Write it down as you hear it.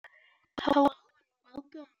Hello,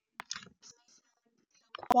 welcome.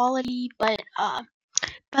 Quality, but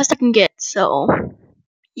best I can get. So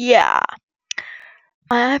yeah,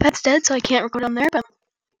 my iPad's dead, so I can't record on there. But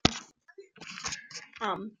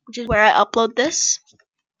which is where I upload this.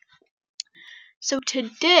 So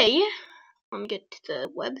today, let me get to the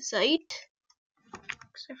website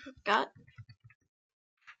because I forgot.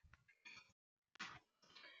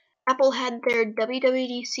 Apple had their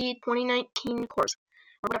WWDC2019 course,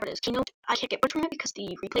 or whatever it is, keynote. I can't get much from it because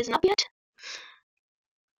the replay isn't up yet.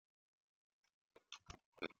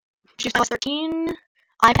 Choose iOS 13,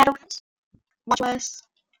 iPadOS, watchOS,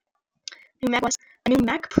 new macOS, a new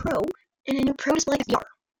Mac Pro, and a new Pro Display XLR.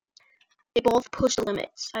 They both push the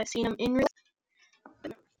limits. I've seen them in real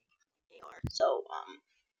life. So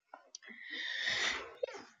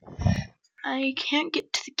I can't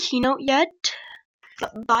get to the keynote yet,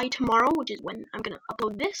 but by tomorrow, which is when I'm gonna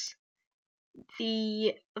upload this,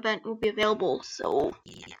 the event will be available. So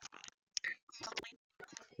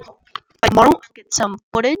by tomorrow, I'll get some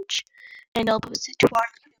footage and I'll post it to our.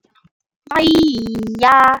 Bye.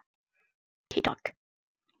 Yeah. Okay, talk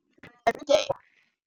every day.